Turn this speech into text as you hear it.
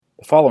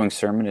The following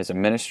sermon is a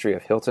ministry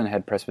of Hilton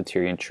Head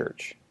Presbyterian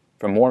Church.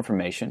 For more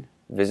information,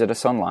 visit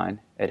us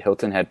online at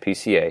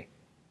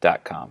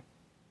hiltonheadpca.com.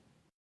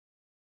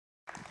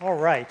 All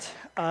right.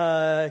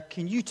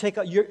 Can you take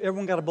out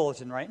everyone got a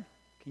bulletin, right?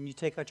 Can you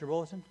take out your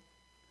bulletin?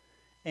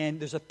 And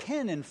there's a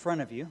pen in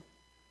front of you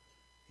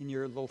in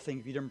your little thing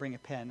if you didn't bring a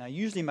pen. Now,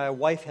 usually my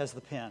wife has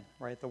the pen,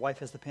 right? The wife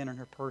has the pen in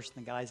her purse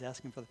and the guy's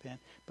asking for the pen.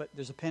 But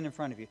there's a pen in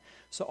front of you.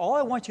 So all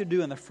I want you to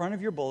do in the front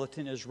of your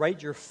bulletin is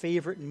write your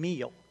favorite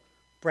meal.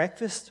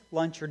 Breakfast,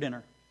 lunch, or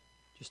dinner.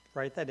 Just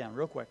write that down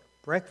real quick.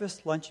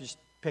 Breakfast, lunch, just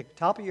pick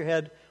top of your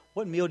head.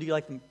 What meal do you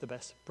like the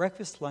best?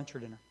 Breakfast, lunch, or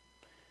dinner?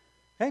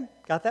 Okay,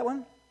 got that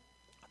one?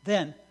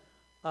 Then,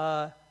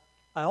 I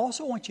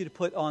also want you to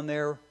put on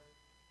there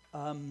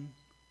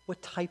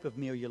what type of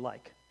meal you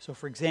like. So,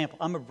 for example,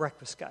 I'm a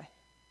breakfast guy.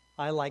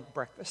 I like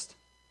breakfast.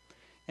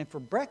 And for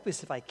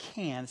breakfast, if I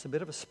can, it's a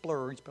bit of a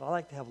splurge, but I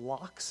like to have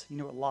lox. You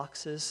know what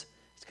lox is?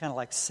 It's kind of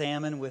like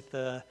salmon with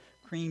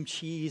cream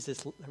cheese.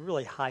 It's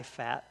really high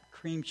fat.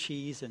 Cream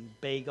cheese and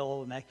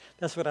bagel. And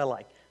that's what I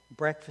like.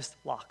 Breakfast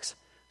lox.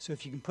 So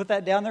if you can put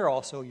that down there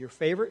also, your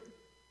favorite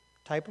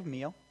type of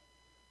meal.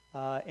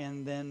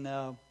 And then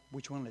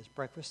which one it is?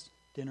 Breakfast,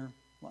 dinner,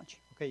 lunch.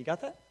 Okay, you got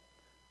that?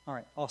 All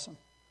right, awesome.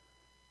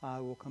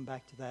 We'll come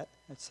back to that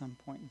at some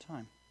point in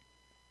time.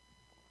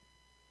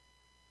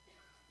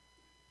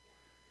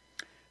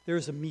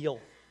 There's a meal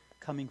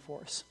coming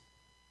for us.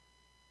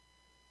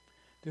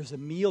 There's a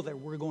meal that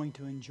we're going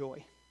to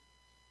enjoy.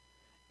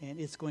 And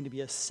it's going to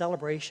be a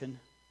celebration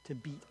to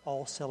beat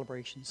all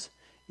celebrations.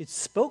 It's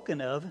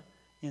spoken of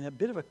in a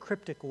bit of a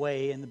cryptic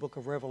way in the book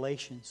of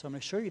Revelation. So I'm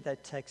going to show you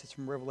that text. It's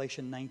from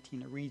Revelation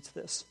 19. It reads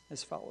this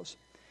as follows.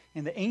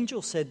 And the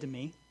angel said to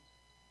me,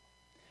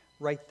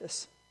 write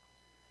this.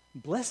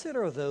 Blessed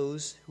are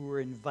those who are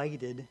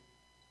invited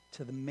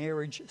to the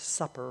marriage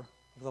supper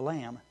of the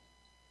Lamb.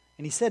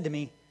 And he said to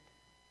me,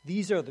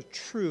 these are the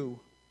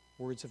true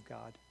words of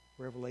God.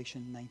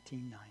 Revelation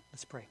 19:9.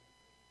 Let's pray.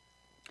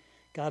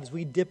 God, as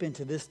we dip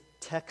into this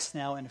text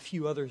now and a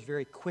few others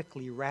very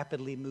quickly,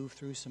 rapidly move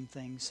through some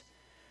things,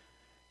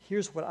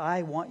 here's what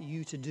I want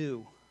you to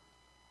do.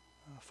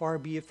 Far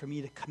be it from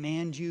me to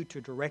command you, to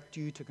direct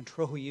you, to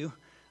control you.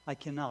 I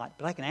cannot,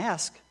 but I can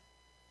ask.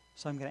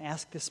 So I'm going to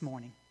ask this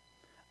morning.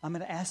 I'm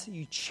going to ask that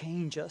you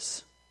change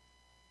us.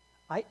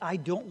 I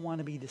don't want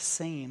to be the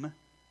same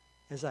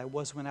as I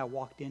was when I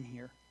walked in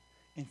here.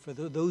 And for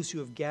those who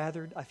have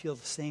gathered, I feel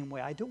the same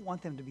way. I don't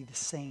want them to be the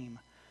same.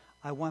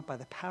 I want, by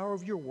the power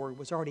of your word,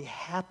 what's already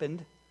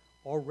happened,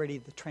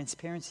 the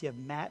transparency of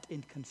Matt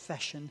in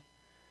confession,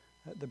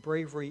 the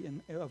bravery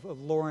of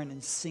Lauren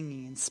in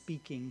singing and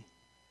speaking,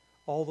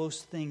 all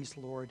those things,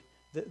 Lord,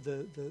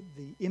 the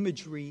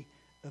imagery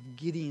of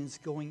Gideon's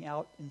going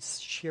out and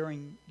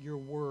sharing your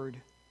word,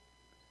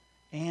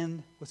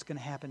 and what's going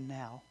to happen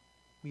now.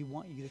 We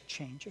want you to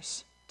change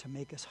us, to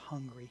make us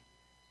hungry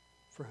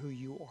for who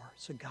you are.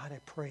 So God,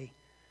 I pray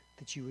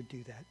that you would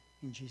do that.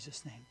 In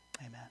Jesus' name,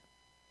 amen.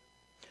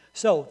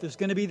 So there's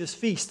going to be this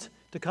feast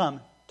to come.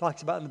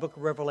 Talks about in the book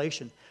of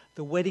Revelation,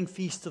 the wedding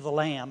feast of the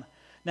Lamb.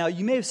 Now,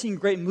 you may have seen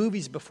great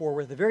movies before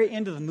where at the very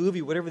end of the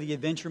movie, whatever the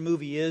adventure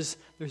movie is,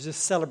 there's this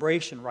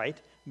celebration, right?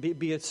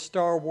 Be it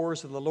Star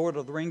Wars or The Lord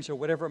of the Rings or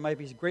whatever it might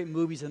be, great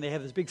movies, and they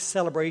have this big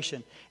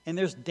celebration. And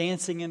there's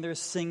dancing, and there's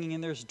singing,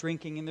 and there's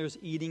drinking, and there's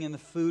eating, and the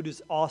food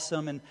is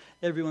awesome, and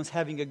everyone's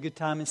having a good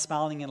time and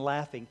smiling and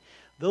laughing.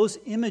 Those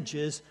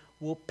images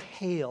will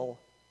pale.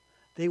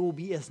 They will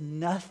be as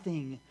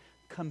nothing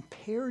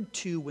compared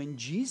to when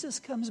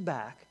Jesus comes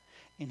back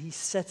and he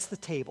sets the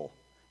table.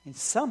 And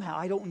somehow,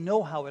 I don't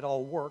know how it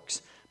all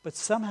works, but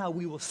somehow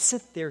we will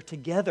sit there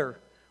together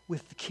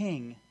with the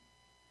King.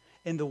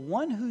 And the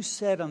one who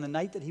said on the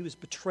night that he was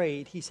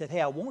betrayed, he said,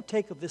 hey, I won't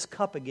take of this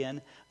cup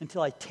again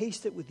until I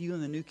taste it with you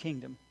in the new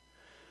kingdom.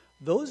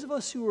 Those of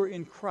us who are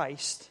in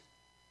Christ,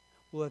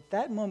 well, at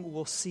that moment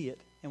we'll see it,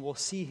 and we'll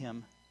see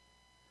him.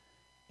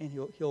 And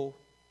he'll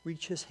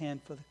reach his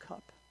hand for the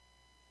cup.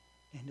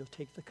 And he'll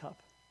take the cup.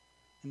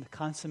 And the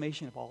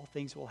consummation of all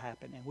things will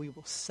happen. And we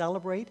will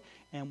celebrate,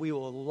 and we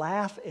will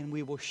laugh, and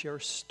we will share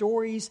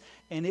stories,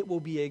 and it will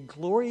be a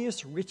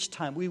glorious, rich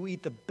time. We will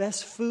eat the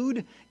best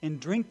food and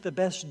drink the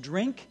best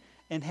drink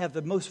and have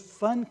the most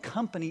fun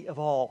company of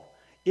all.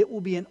 It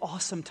will be an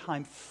awesome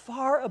time,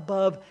 far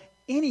above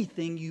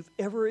anything you've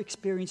ever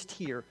experienced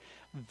here.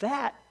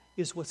 That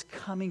is what's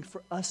coming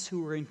for us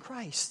who are in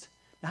Christ.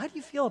 Now, how do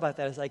you feel about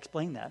that as I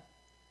explain that?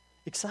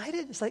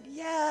 Excited? It's like,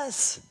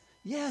 yes,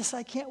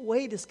 I can't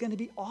wait. It's going to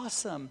be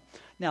awesome.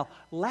 Now,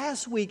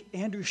 last week,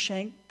 Andrew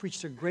Shank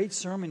preached a great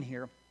sermon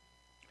here.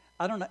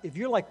 I don't know, if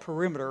you're like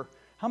Perimeter,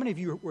 how many of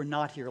you were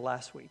not here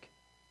last week?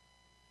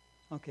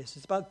 Okay, so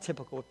it's about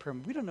typical with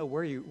Perimeter. We don't know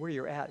where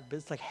you're at, but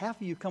it's like half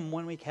of you come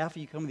one week, half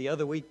of you come the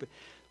other week. But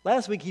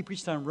last week, he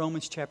preached on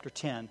Romans chapter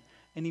 10,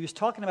 and he was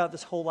talking about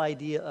this whole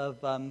idea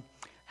of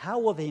how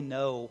will they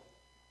know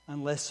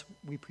unless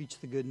we preach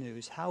the good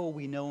news? How will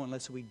we know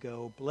unless we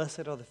go?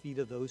 Blessed are the feet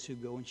of those who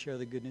go and share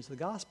the good news of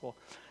the gospel.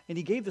 And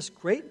he gave this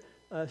great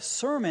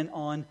sermon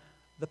on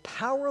the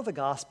power of the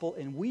gospel,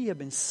 and we have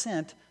been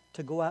sent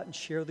to go out and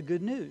share the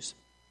good news.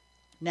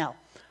 Now,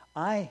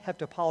 I have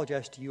to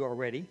apologize to you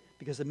already,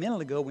 because a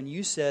minute ago when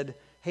you said,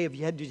 hey,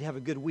 did you have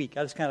a good week?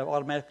 I just kind of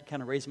automatically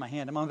raised my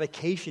hand. I'm on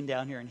vacation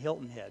down here in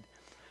Hilton Head.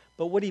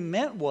 But what he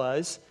meant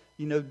was,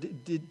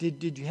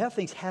 did you have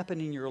things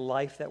happen in your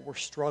life that were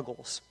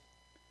struggles?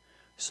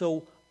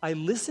 So I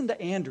listened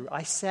to Andrew.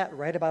 I sat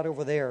right about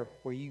over there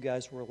where you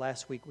guys were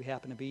last week. We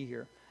happened to be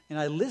here. And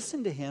I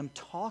listened to him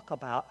talk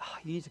about,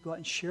 you need to go out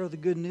and share the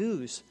good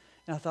news.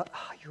 And I thought,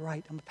 you're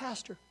right. I'm a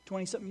pastor,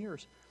 20-something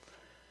years.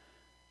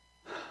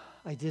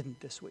 I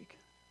didn't this week.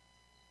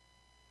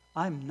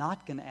 I'm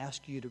not going to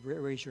ask you to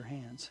raise your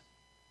hands.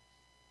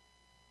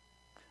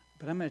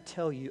 But I'm going to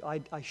tell you,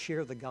 I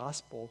share the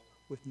gospel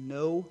with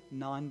no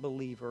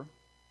non-believer.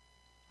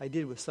 I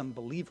did with some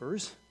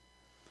believers,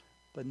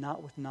 but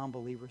not with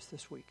non-believers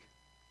this week.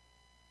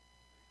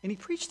 And he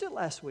preached it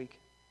last week.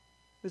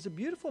 It was a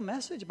beautiful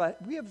message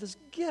about we have this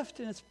gift,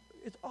 and it's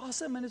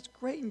awesome, and it's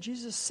great, and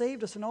Jesus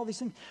saved us, and all these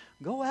things.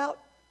 Go out.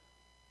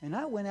 And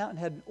I went out and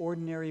had an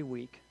ordinary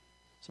week.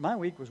 So my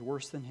week was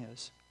worse than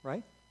his,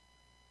 right?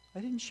 I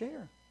didn't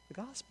share the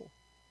gospel.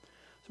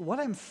 So what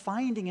I'm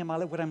finding in my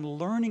life, what I'm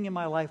learning in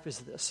my life is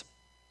this.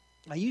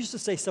 I used to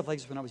say stuff like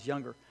this when I was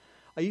younger.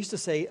 I used to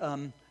say,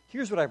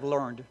 here's what I've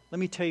learned. Let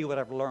me tell you what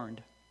I've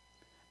learned.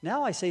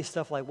 Now I say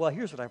stuff like, well,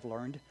 here's what I've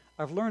learned.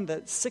 I've learned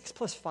that 6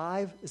 plus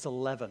 5 is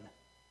 11.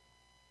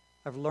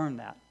 I've learned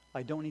that.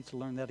 I don't need to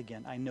learn that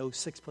again. I know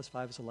 6 plus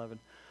 5 is 11.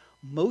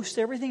 Most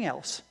everything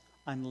else,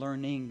 I'm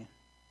learning.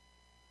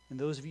 And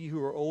those of you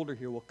who are older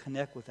here will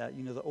connect with that.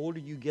 The older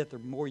you get, the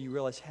more you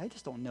realize, hey, I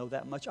just don't know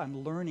that much.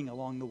 I'm learning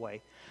along the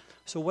way.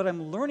 So what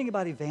I'm learning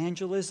about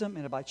evangelism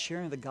and about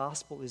sharing the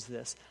gospel is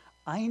this.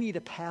 I need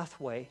a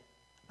pathway.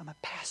 I'm a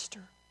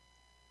pastor.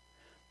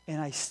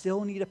 And I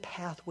still need a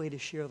pathway to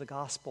share the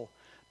gospel,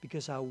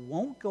 because I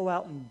won't go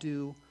out and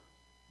do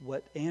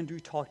what Andrew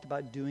talked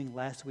about doing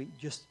last week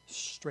just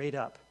straight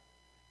up.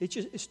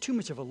 It's too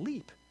much of a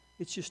leap.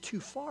 It's just too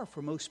far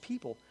for most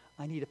people.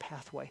 I need a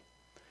pathway.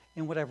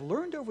 And what I've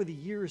learned over the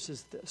years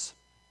is this,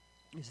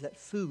 is that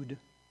food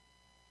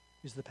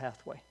is the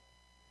pathway.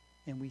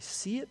 And we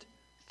see it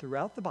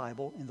throughout the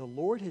Bible, and the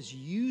Lord has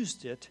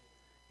used it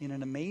in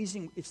an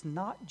amazing, it's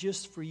not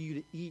just for you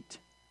to eat.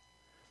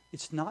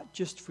 It's not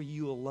just for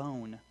you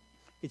alone.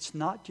 It's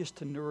not just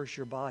to nourish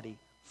your body.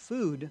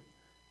 Food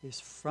is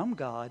from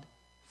God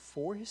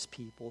for his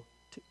people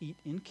to eat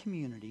in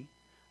community,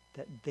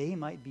 that they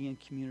might be in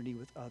community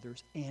with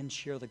others and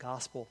share the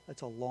gospel.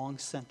 That's a long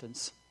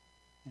sentence,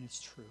 and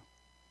it's true.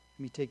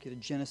 Let me take you to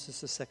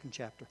Genesis, the 2nd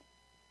chapter.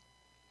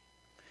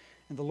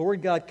 And the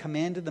Lord God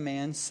commanded the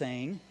man,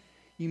 saying,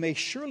 you may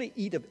surely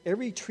eat of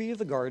every tree of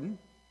the garden,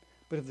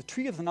 but of the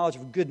tree of the knowledge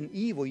of good and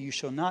evil you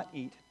shall not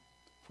eat.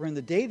 For in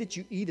the day that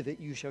you eat of it,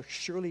 you shall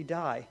surely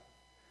die.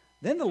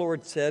 Then the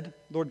Lord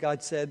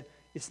God said,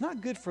 it's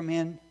not good for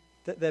man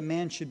that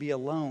man should be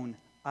alone.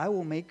 I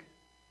will make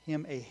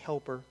him a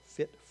helper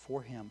fit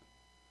for him.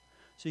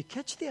 So you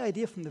catch the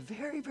idea from the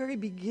very, very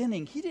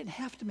beginning. He didn't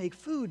have to make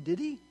food, did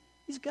he?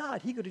 He's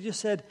God. He could have just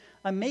said,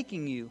 I'm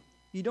making you.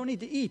 You don't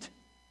need to eat.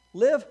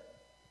 Live,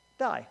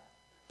 die.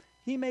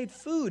 He made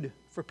food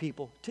for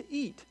people to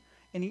eat.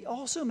 And he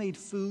also made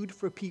food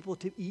for people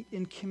to eat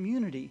in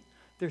community.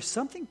 There's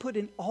something put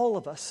in all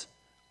of us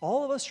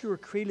who are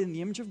created in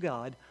the image of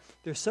God,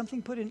 there's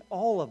something put in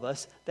all of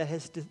us that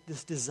has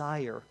this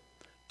desire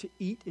to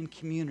eat in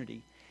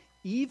community.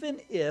 Even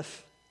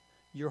if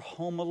you're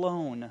home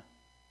alone.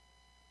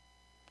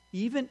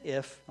 Even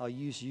if, I'll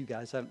use you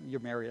guys, you're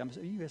married. Are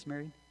you guys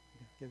married?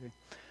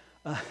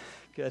 Okay.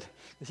 Good.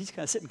 Because he's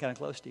kind of sitting kind of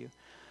close to you.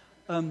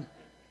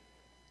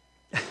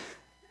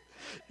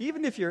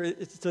 Even if you're,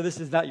 so this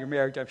is not your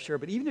marriage, I'm sure,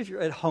 but even if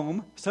you're at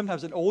home,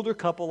 sometimes an older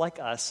couple like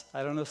us,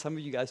 I don't know, some of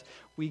you guys,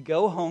 we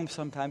go home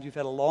sometimes, we've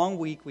had a long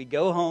week, we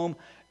go home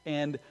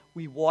and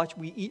we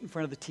eat in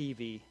front of the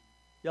TV.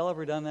 Y'all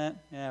ever done that?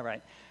 Yeah,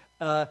 right.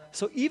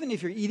 So even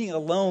if you're eating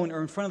alone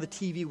or in front of the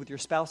TV with your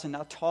spouse and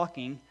not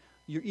talking,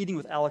 you're eating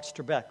with Alex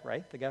Trebek,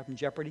 right? The guy from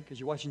Jeopardy, because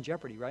you're watching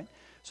Jeopardy, right?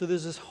 So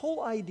there's this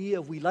whole idea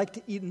of we like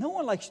to eat. No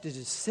one likes to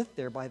just sit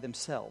there by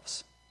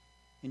themselves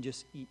and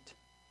just eat.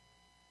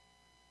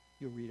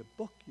 You'll read a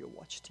book, you'll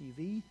watch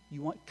TV,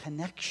 you want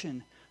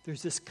connection.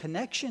 There's this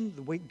connection,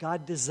 the way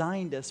God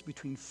designed us,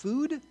 between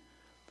food,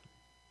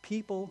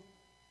 people,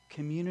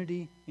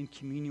 community, and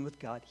communion with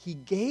God. He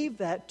gave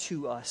that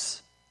to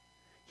us.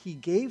 He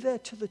gave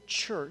that to the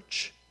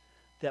church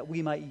that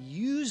we might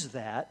use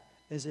that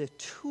as a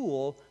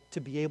tool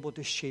to be able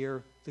to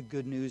share the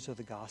good news of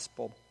the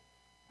gospel.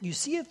 You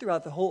see it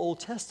throughout the whole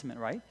Old Testament,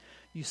 right?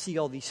 You see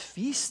all these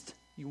feasts.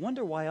 You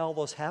wonder why all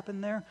those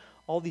happen there.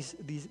 All these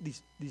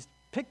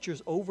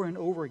pictures over and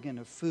over again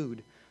of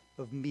food,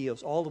 of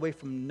meals, all the way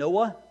from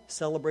Noah,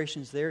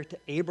 celebrations there, to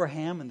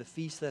Abraham and the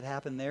feasts that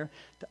happened there,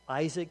 to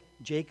Isaac,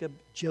 Jacob,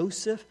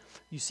 Joseph.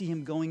 You see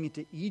him going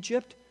into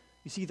Egypt.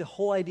 You see the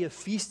whole idea of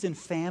feast and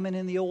famine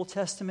in the Old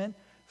Testament.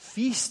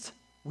 Feast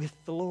with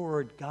the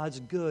Lord. God's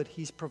good.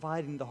 He's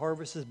providing. The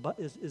harvest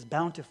is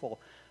bountiful.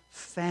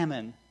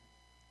 Famine.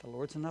 The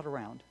Lord's not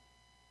around.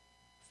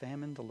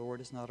 Famine, the Lord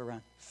is not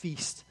around.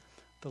 Feast,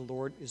 the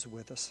Lord is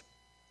with us.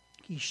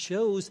 He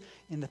shows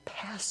in the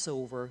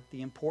Passover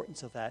the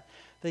importance of that.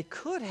 He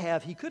could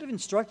have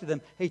instructed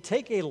them, hey,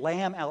 take a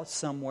lamb out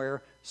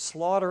somewhere,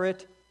 slaughter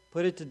it,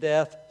 put it to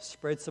death,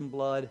 spread some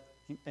blood,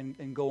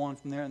 and go on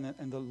from there,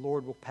 and the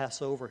Lord will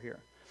pass over here.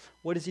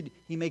 What does he do?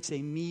 He makes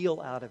a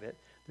meal out of it.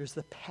 There's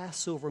the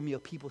Passover meal,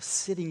 people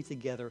sitting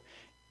together,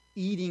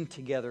 eating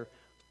together,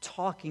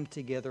 talking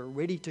together,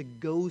 ready to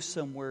go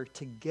somewhere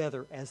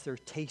together as they're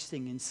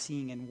tasting and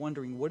seeing and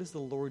wondering, what is the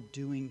Lord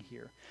doing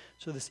here?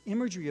 So this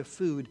imagery of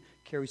food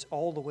carries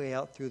all the way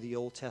out through the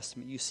Old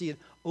Testament. You see it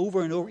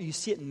over and over. You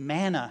see it in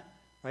manna,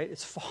 right?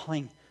 It's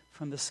falling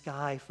from the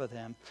sky for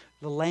them.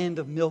 The land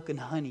of milk and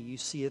honey, you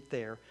see it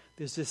there.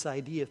 There's this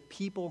idea of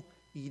people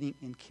eating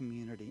in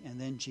community. And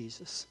then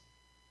Jesus.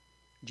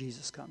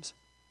 Jesus comes.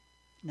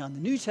 Now in the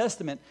New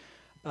Testament,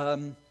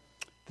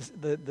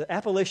 the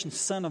appellation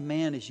Son of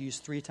Man is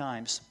used 3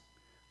 times.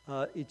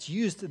 It's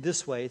used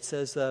this way. It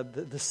says,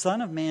 the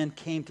Son of Man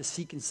came to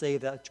seek and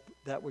save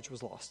that which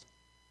was lost.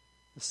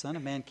 The Son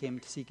of Man came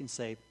to seek and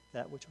save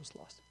that which was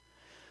lost.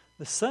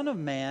 The Son of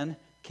Man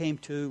came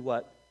to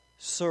what?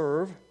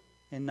 Serve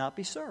and not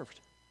be served.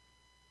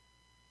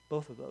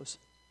 Both of those.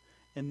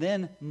 And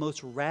then,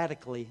 most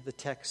radically, the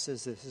text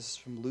says this. This is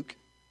from Luke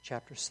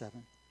chapter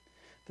 7.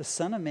 The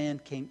Son of Man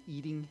came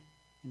eating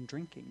and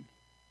drinking.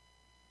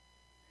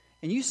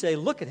 And you say,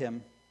 look at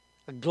him,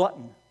 a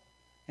glutton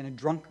and a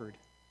drunkard,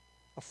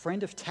 a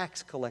friend of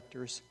tax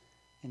collectors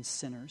and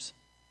sinners.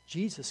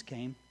 Jesus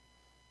came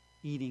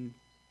eating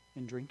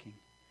and drinking.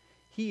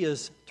 He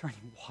is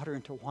turning water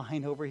into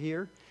wine over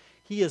here.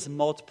 He is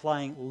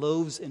multiplying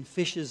loaves and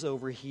fishes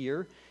over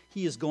here.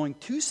 He is going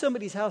to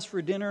somebody's house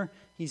for dinner.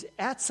 He's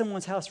at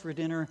someone's house for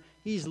dinner.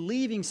 He's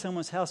leaving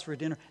someone's house for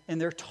dinner. And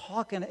they're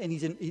talking, and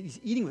he's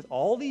eating with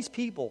all these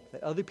people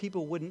that other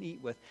people wouldn't eat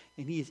with.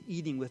 And he is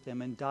eating with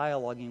them and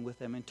dialoguing with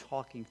them and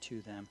talking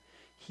to them.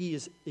 He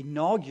is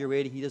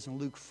inaugurating, he does in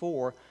Luke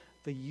 4,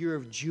 the year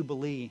of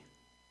Jubilee.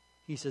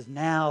 He says,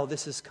 now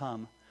this has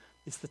come.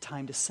 It's the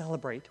time to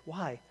celebrate.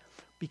 Why?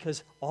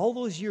 Because all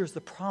those years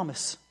the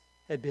promise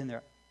had been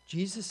there.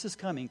 Jesus is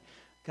coming.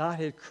 God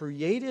had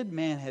created,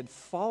 man had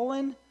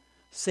fallen.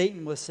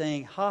 Satan was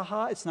saying,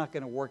 it's not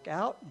going to work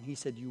out. And he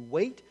said, you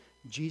wait.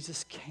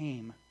 Jesus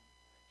came.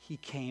 He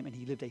came and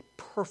he lived a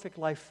perfect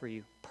life for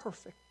you.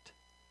 Perfect.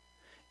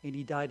 And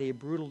he died a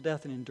brutal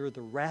death and endured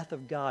the wrath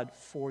of God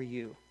for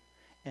you.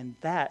 And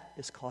that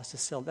is cause to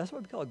celebrate. That's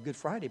what we call a Good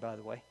Friday, by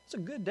the way. It's a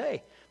good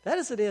day. That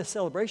is a day of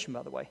celebration,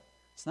 by the way.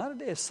 It's not a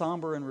day of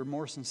somber and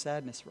remorse and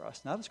sadness for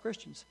us, not as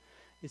Christians.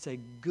 It's a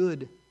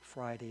Good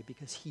Friday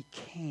because he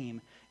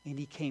came, and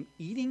he came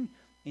eating,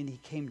 and he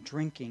came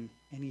drinking,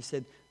 and he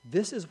said,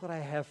 this is what I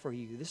have for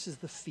you. This is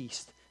the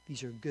feast.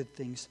 These are good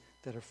things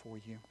that are for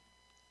you.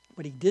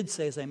 But he did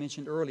say, as I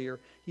mentioned earlier,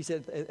 he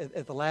said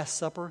at the Last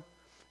Supper,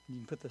 you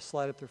can put the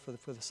slide up there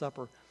for the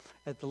supper.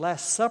 At the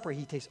Last Supper,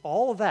 he takes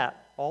all of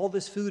that, all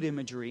this food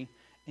imagery,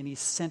 and he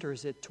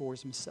centers it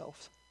towards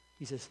himself.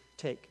 He says,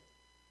 take.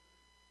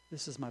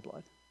 This is my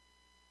blood,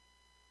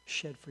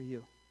 shed for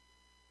you.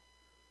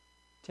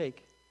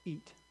 Take,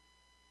 eat.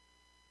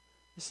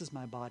 This is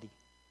my body,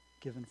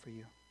 given for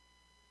you.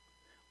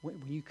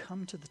 When you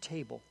come to the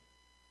table,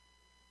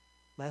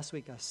 last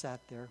week I sat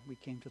there, we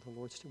came to the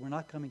Lord's table. We're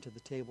not coming to the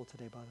table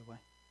today, by the way.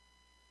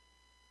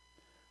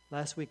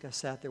 Last week I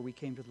sat there, we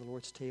came to the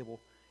Lord's table.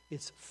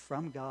 It's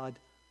from God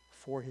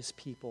for his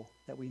people,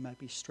 that we might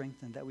be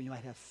strengthened, that we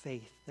might have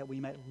faith, that we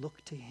might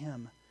look to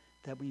him,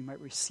 that we might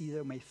receive,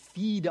 that we may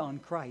feed on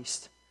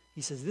Christ.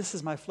 He says, this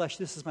is my flesh,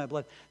 this is my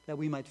blood, that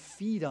we might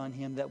feed on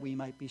him, that we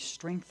might be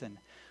strengthened.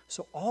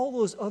 So all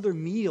those other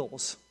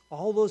meals,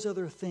 all those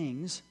other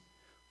things,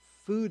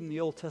 food in the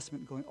Old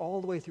Testament, going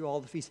all the way through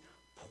all the feasts,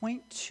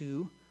 point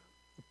to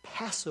the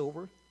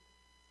Passover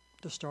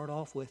to start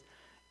off with,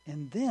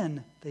 and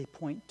then they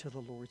point to the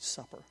Lord's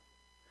Supper.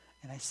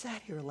 And I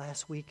sat here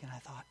last week and I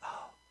thought,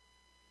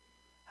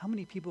 how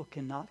many people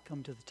cannot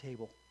come to the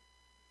table?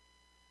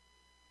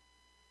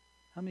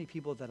 How many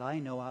people that I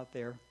know out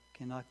there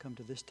cannot come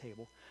to this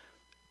table?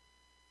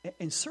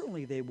 And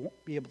certainly they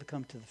won't be able to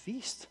come to the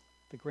feast,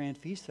 the grand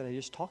feast that I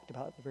just talked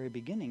about at the very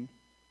beginning,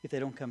 if they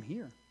don't come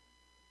here.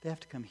 They have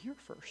to come here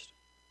first.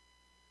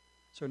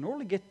 So in order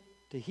to get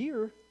to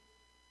here,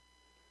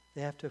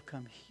 they have to have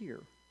come here.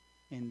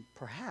 And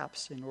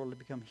perhaps in order to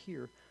become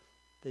here,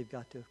 they've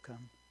got to have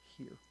come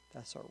here.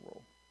 That's our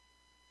role.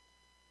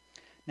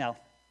 Now,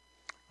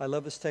 I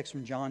love this text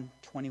from John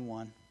 21.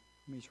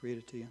 Let me just read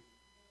it to you.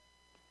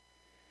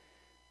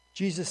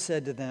 Jesus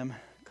said to them,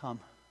 come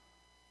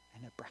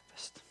and have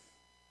breakfast.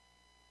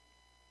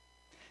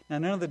 Now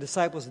none of the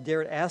disciples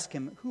dared ask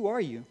him, who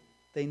are you?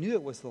 They knew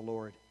it was the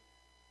Lord.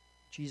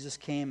 Jesus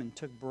came and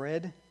took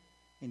bread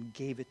and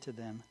gave it to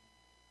them,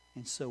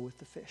 and so with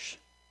the fish.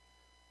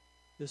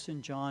 This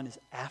in John is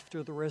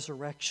after the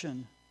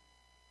resurrection.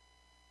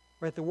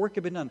 Right, the work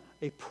had been done.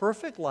 A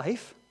perfect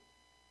life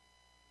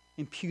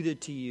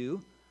imputed to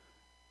you.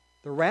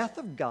 The wrath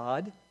of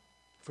God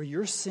for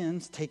your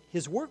sins.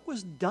 His work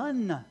was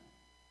done.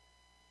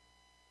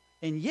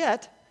 And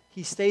yet,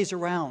 he stays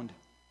around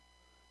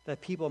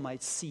that people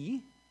might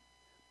see,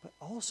 but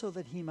also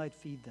that he might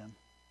feed them,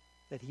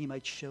 that he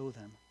might show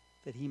them,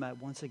 that he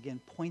might once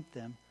again point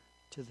them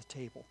to the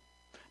table.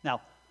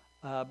 Now,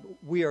 I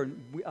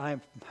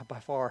am by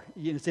far,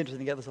 it's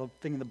interesting, I got this little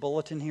thing in the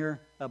bulletin here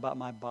about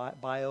my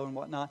bio and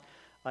whatnot.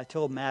 I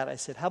told Matt, I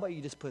said, how about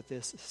you just put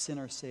this,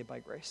 sinner saved by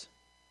grace?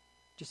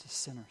 Just a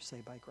sinner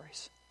saved by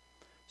grace.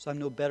 So I'm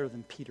no better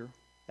than Peter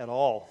at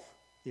all,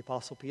 the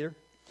Apostle Peter.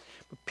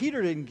 But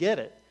Peter didn't get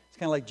it. It's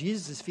kind of like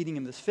Jesus is feeding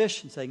him this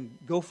fish and saying,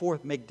 go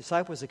forth, make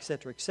disciples,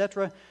 etc.,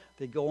 etc.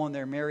 They go on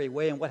their merry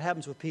way. And what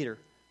happens with Peter?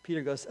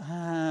 Peter goes,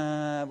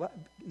 I'm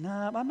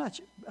not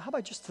sure. How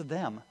about just to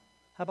them?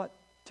 How about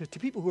to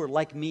people who are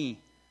like me?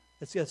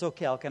 That's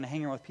okay. I'll kind of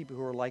hang around with people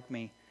who are like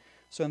me.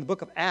 So in the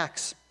book of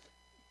Acts,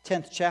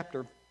 10th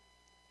chapter,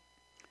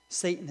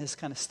 Satan has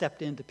kind of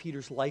stepped into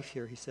Peter's life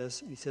here, he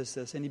says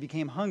this, and he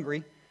became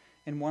hungry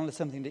and wanted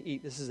something to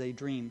eat. This is a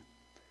dream.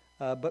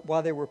 But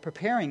while they were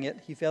preparing it,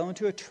 he fell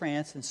into a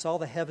trance and saw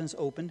the heavens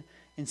opened,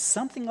 and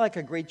something like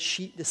a great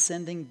sheet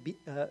descending,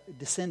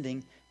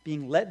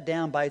 being let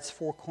down by its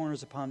four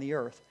corners upon the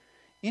earth.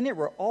 In it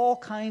were all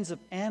kinds of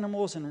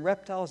animals and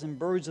reptiles and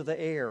birds of the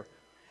air.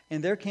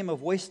 And there came a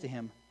voice to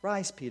him,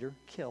 rise, Peter,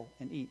 kill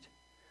and eat.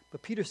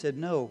 But Peter said,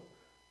 No,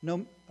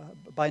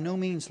 by no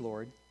means,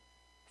 Lord,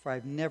 for I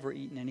have never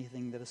eaten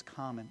anything that is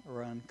common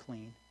or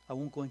unclean. I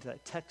won't go into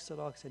that text at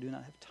all because I do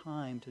not have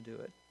time to do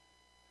it.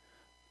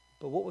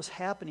 But what was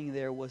happening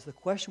there was, the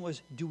question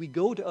was, do we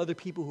go to other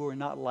people who are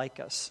not like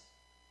us?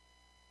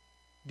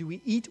 Do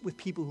we eat with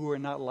people who are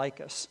not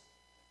like us?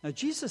 Now,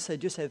 Jesus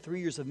had just had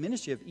 3 years of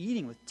ministry of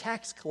eating with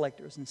tax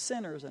collectors and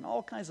sinners and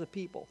all kinds of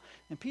people.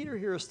 And Peter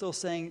here is still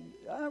saying,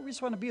 we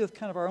just want to be with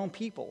kind of our own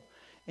people.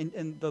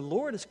 And the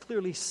Lord is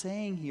clearly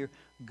saying here,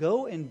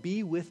 go and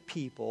be with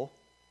people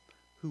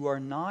who are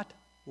not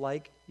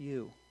like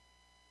you.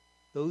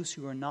 Those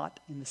who are not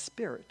in the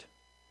Spirit.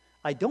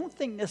 I don't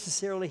think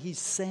necessarily he's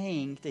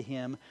saying to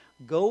him,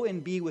 go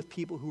and be with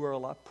people who are a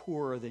lot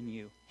poorer than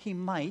you. He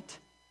might.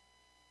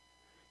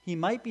 He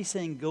might be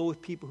saying, go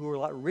with people who are a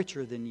lot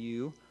richer than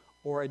you,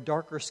 or a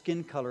darker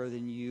skin color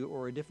than you,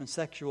 or a different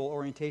sexual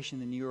orientation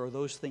than you, or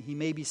those things. He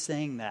may be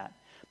saying that.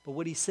 But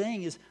what he's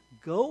saying is,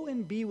 go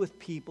and be with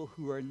people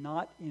who are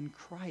not in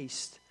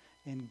Christ,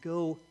 and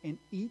go and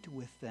eat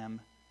with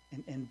them,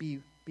 and be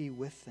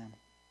with them.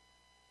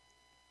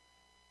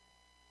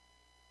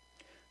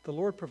 The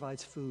Lord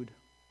provides food.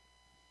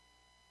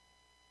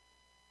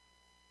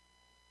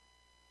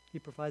 He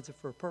provides it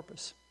for a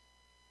purpose.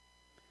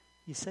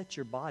 He sets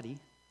your body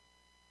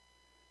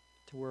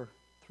to where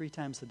 3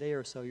 times a day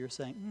or so you're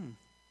saying,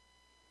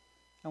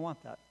 I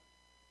want that.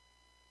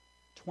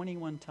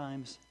 21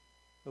 times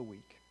a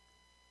week.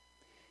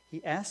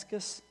 He asks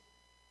us,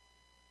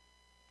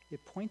 it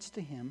points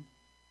to him,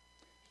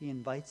 he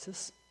invites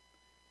us,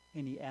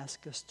 and he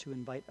asks us to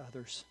invite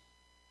others.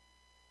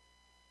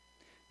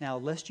 Now,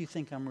 lest you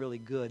think I'm really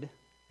good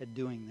at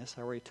doing this,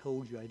 I already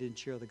told you I didn't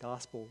share the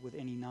gospel with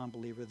any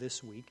non-believer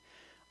this week.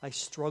 I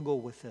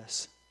struggle with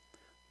this.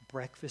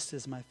 Breakfast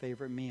is my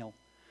favorite meal.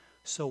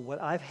 So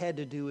what I've had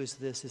to do is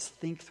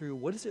think through,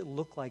 what does it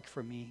look like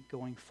for me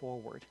going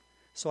forward?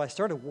 So I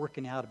started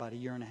working out about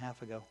 1.5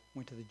 years ago,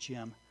 went to the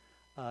gym.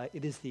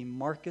 It is the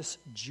Marcus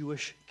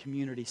Jewish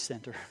Community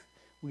Center.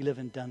 We live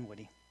in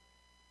Dunwoody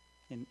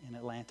in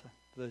Atlanta,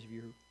 for those of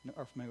you who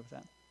are familiar with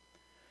that.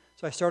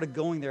 So I started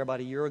going there about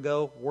 1 year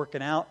ago,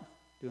 working out,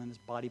 doing this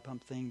body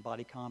pump thing,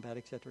 body combat,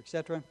 et cetera, et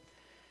cetera.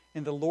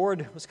 And the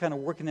Lord was kind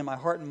of working in my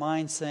heart and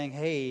mind saying,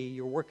 hey,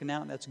 you're working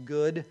out and that's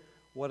good.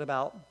 What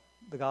about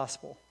the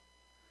gospel?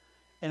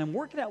 And I'm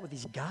working out with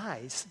these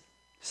guys,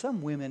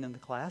 some women in the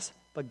class,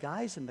 but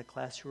guys in the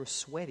class who are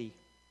sweaty.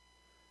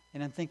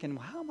 And I'm thinking,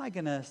 well, how am I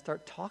going to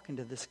start talking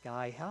to this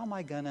guy? How am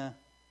I going to,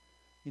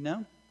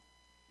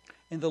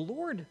 And the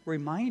Lord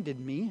reminded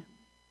me,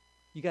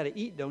 you got to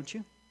eat, don't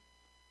you?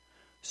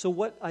 So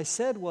what I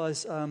said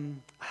was, what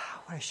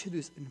I should do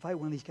is invite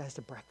one of these guys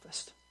to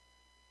breakfast.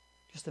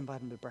 Just invite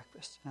them to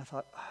breakfast. And I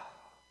thought,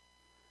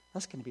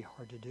 that's going to be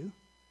hard to do.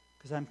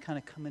 Because I'm kind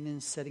of coming in,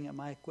 setting up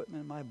my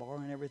equipment, my bar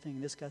and everything,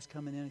 and this guy's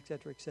coming in, et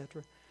cetera, et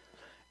cetera.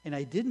 And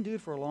I didn't do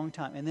it for a long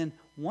time. And then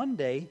one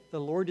day, the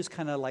Lord just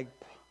kind of like,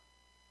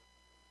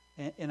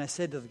 and I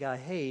said to the guy,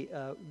 hey,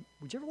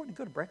 would you ever want to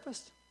go to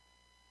breakfast?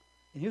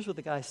 And here's what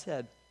the guy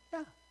said,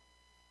 yeah.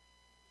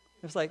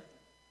 It was like,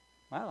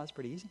 wow, that's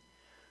pretty easy.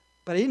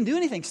 But I didn't do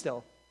anything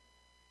still.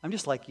 I'm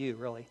just like you,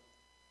 really.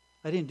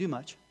 I didn't do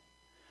much.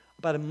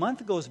 About a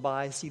month goes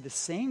by, I see the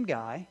same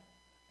guy,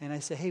 and I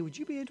say, hey, would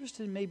you be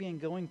interested in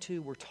going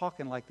to, we're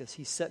talking like this.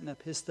 He's setting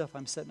up his stuff,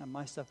 I'm setting up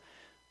my stuff.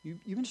 You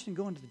interested in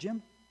going to the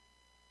gym?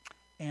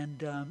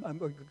 And I'm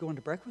going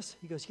to breakfast?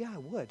 He goes, yeah, I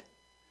would.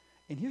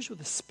 And here's where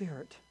the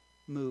Spirit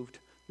moved.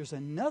 There's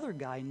another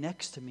guy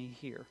next to me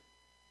here.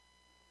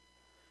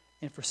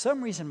 And for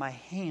some reason, my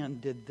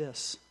hand did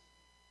this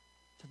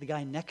to the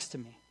guy next to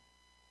me.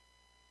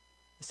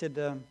 I said,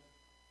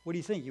 what do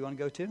you think? You want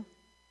to go too?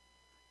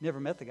 Never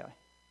met the guy.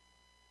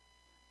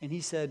 And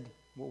he said,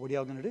 well, what are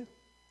y'all going to do?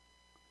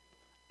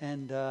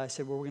 And I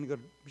said, well, we're going to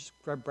go just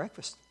grab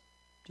breakfast.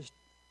 Just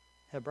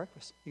have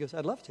breakfast. He goes,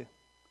 I'd love to.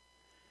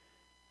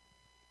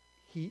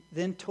 He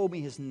then told me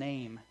his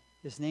name.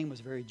 His name was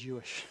very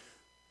Jewish.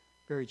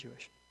 Very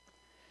Jewish.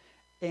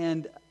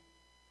 And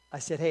I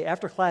said, hey,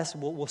 after class,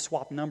 we'll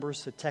swap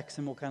numbers to text,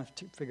 and we'll kind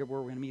of figure out where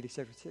we're going to meet, et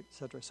cetera, et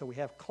cetera. So we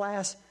have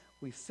class.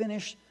 We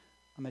finish.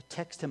 I'm going to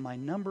text him my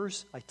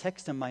numbers. I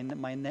text him my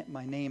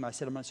name. I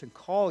said, I'm going to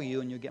call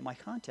you, and you'll get my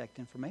contact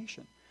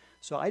information.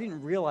 So I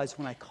didn't realize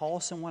when I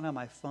call someone on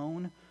my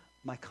phone,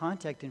 my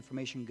contact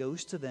information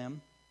goes to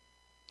them,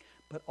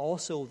 but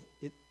also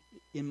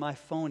in my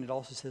phone, it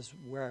also says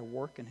where I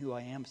work and who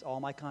I am. It's all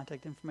my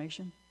contact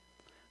information.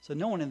 So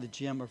no one in the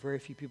gym, or very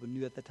few people,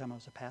 knew at that time I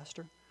was a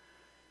pastor.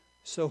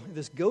 So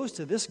this goes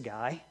to this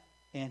guy,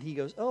 and he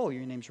goes, oh,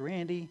 your name's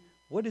Randy.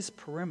 What is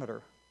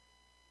Perimeter?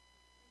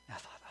 And I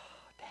thought,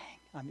 oh,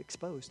 dang, I'm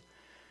exposed.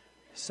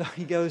 So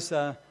he goes,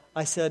 I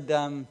said,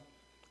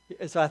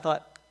 so I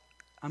thought,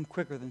 I'm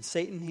quicker than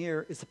Satan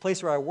here. It's the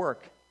place where I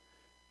work.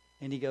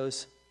 And he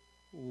goes,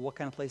 what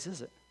kind of place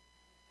is it?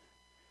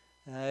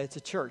 It's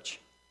a church.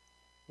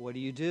 What do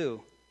you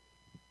do?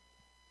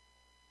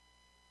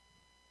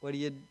 What do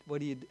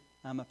you?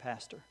 I'm a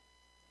pastor.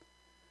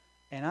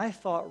 And I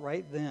thought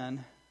right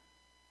then,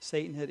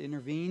 Satan had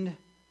intervened,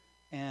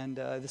 and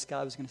this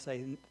guy was going to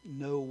say,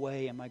 no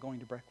way am I going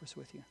to breakfast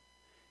with you.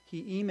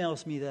 He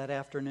emails me that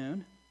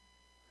afternoon,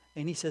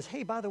 and he says,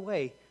 hey, by the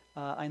way,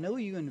 I know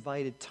you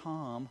invited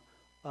Tom,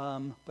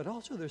 but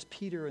also there's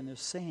Peter and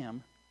there's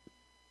Sam,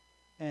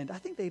 and I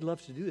think they'd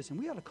love to do this, and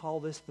we ought to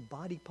call this the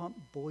Body Pump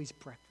Boys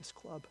Breakfast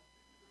Club.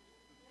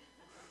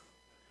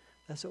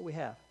 That's what we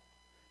have.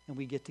 And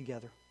we get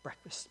together,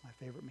 breakfast, my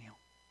favorite meal,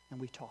 and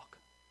we talk.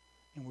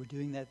 And we're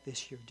doing that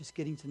this year, just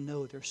getting to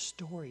know their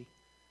story,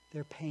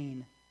 their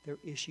pain, their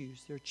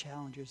issues, their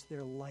challenges,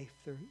 their life.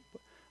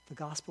 The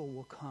gospel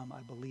will come,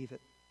 I believe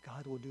it.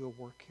 God will do a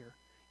work here.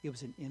 It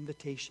was an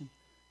invitation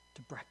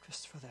to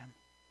breakfast for them,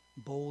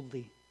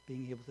 boldly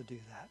being able to do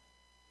that.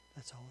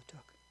 That's all it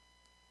took.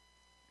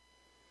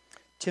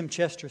 Tim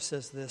Chester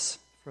says this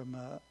from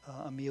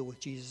A Meal with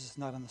Jesus. It's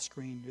not on the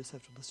screen. You just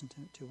have to listen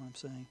to what I'm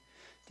saying.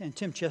 And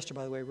Tim Chester,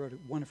 by the way, wrote a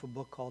wonderful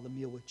book called A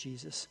Meal with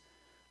Jesus,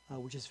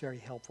 which is very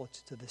helpful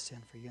to this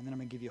end for you. And then I'm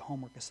going to give you a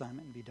homework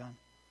assignment and be done.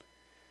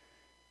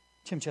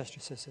 Tim Chester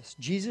says this: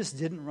 Jesus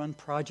didn't run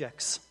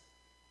projects.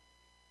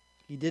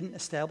 He didn't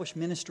establish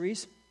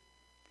ministries.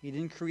 He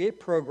didn't create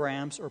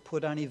programs or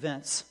put on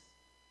events.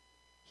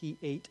 He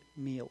ate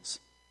meals.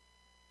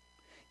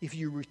 If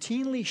you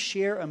routinely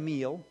share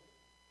meals,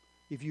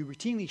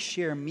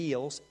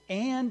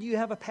 and you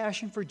have a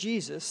passion for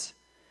Jesus,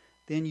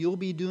 then you'll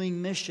be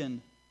doing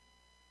mission.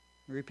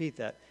 Repeat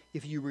that.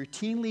 If you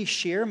routinely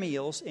share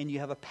meals and you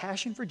have a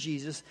passion for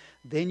Jesus,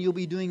 then you'll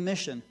be doing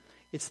mission.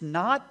 It's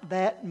not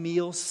that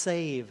meals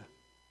save.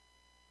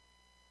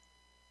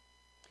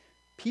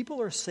 People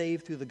are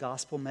saved through the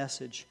gospel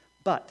message,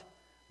 but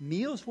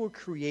meals will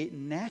create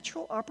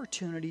natural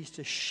opportunities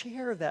to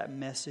share that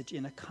message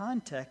in a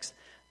context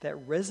that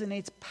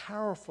resonates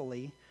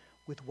powerfully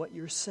with what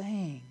you're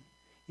saying.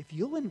 If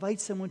you'll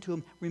invite someone to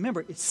them,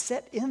 remember, it's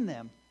set in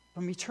them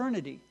from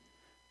eternity.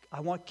 I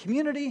want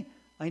community,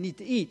 I need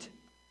to eat.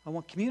 I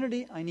want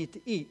community, I need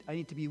to eat. I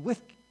need to be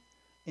with.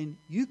 And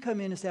you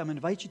come in and say, I'm going to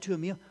invite you to a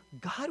meal.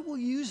 God will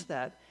use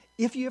that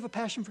if you have a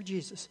passion for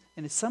Jesus.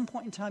 And at some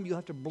point in time, you'll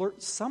have to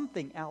blurt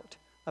something out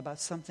about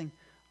something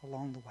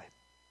along the way.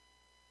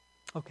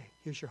 Okay,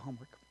 here's your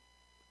homework.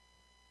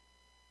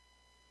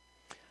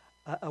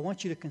 I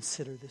want you to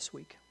consider this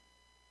week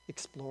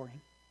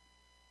exploring.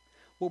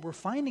 What we're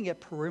finding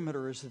at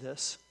Perimeter is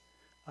this.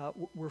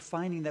 We're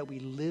finding that we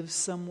live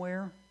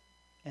somewhere,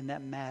 and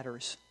that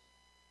matters.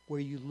 Where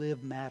you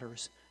live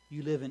matters.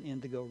 You live in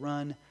Indigo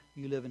Run.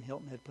 You live in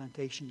Hilton Head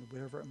Plantation, or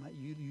whatever it might.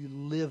 You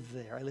live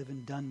there. I live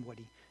in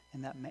Dunwoody,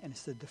 and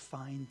it's a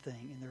defined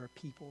thing, and there are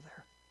people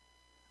there.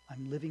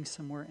 I'm living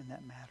somewhere, and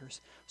that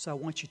matters. So I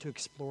want you to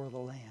explore the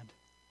land.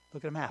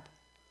 Look at a map.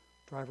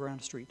 Drive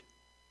around the street.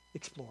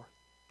 Explore.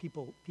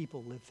 People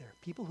live there.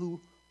 People who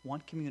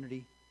want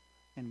community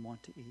and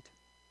want to eat.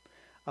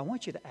 I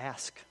want you to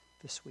ask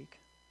this week.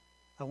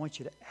 I want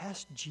you to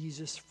ask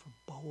Jesus for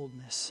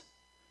boldness,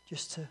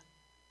 just to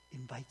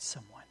invite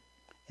someone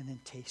and then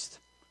taste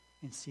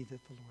and see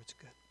that the Lord's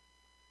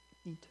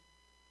good. Eat.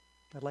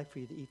 I'd like for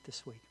you to eat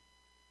this week.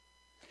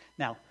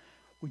 Now,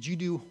 would you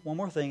do one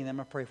more thing, and then I'm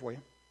going to pray for you.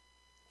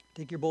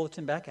 Take your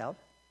bulletin back out.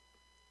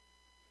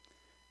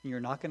 And you're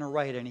not going to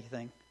write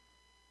anything.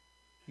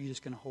 You're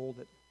just going to hold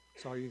it.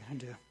 That's all you're going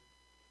to do.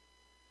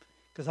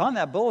 Because on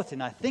that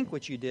bulletin, I think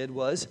what you did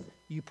was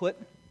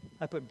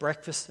I put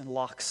breakfast and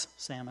lox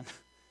salmon.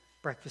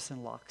 Breakfast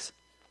and lox.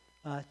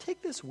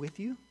 Take this with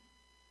you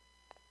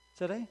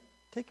today.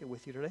 Take it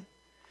with you today.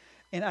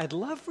 And I'd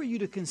love for you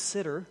to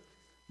consider,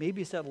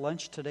 maybe it's at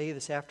lunch today,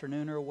 this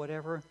afternoon, or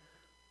whatever,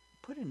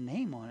 put a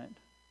name on it.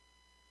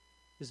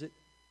 Is it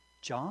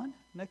John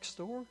next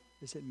door?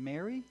 Is it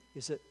Mary?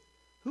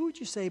 Who would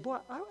you say? Boy,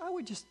 I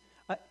would just,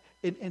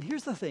 and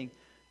here's the thing.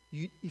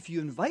 If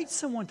you invite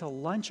someone to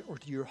lunch or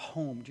to your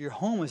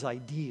home is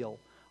ideal,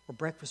 or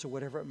breakfast or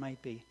whatever it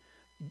might be.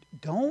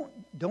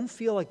 Don't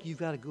feel like you've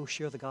got to go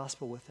share the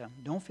gospel with them.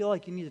 Don't feel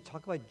like you need to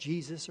talk about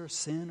Jesus or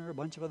sin or a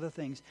bunch of other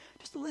things.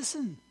 Just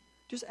listen.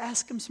 Just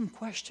ask them some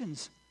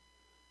questions.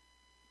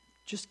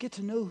 Just get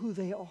to know who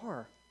they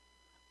are.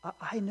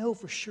 I know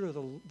for sure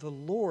the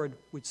Lord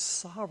would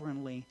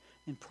sovereignly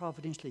and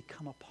providentially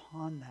come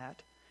upon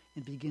that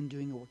and begin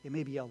doing the work. It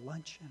may be a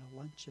lunch and a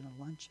lunch and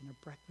a lunch and a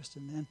breakfast,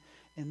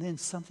 and then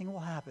something will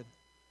happen,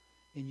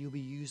 and you'll be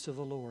used of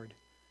the Lord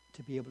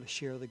to be able to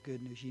share the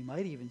good news. You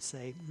might even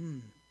say,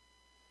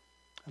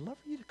 I'd love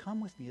for you to come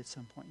with me at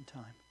some point in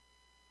time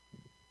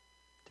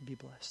to be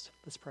blessed.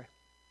 Let's pray.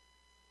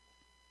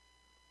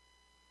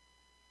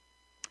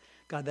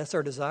 God, that's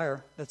our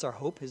desire. That's our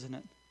hope, isn't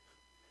it?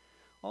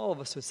 All of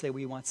us would say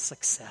we want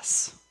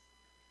success.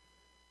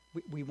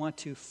 We want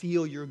to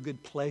feel your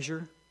good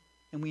pleasure.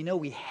 And we know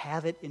we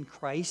have it in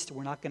Christ.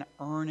 We're not going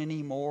to earn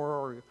any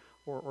more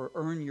or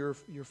earn your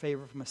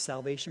favor from a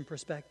salvation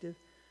perspective.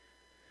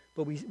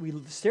 But we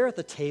stare at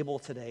the table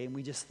today and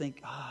we just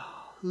think,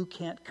 who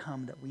can't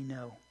come that we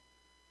know?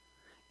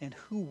 And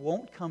who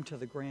won't come to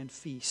the grand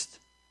feast?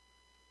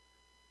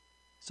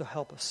 So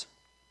help us.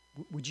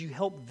 Would you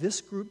help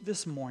this group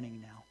this morning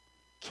now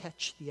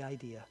catch the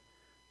idea?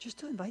 Just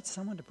to invite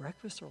someone to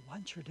breakfast or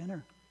lunch or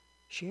dinner.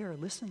 Share,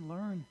 listen,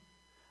 learn.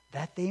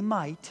 That they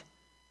might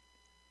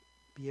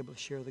be able to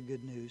share the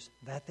good news.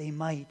 That they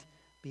might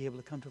be able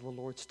to come to the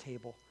Lord's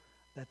table.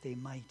 That they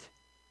might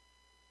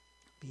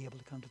be able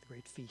to come to the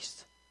great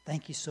feast.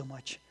 Thank you so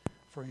much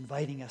for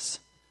inviting us,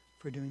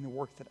 for doing the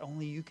work that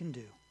only you can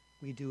do.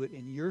 We do it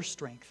in your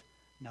strength,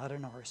 not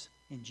in ours.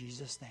 In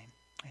Jesus' name,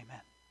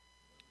 amen.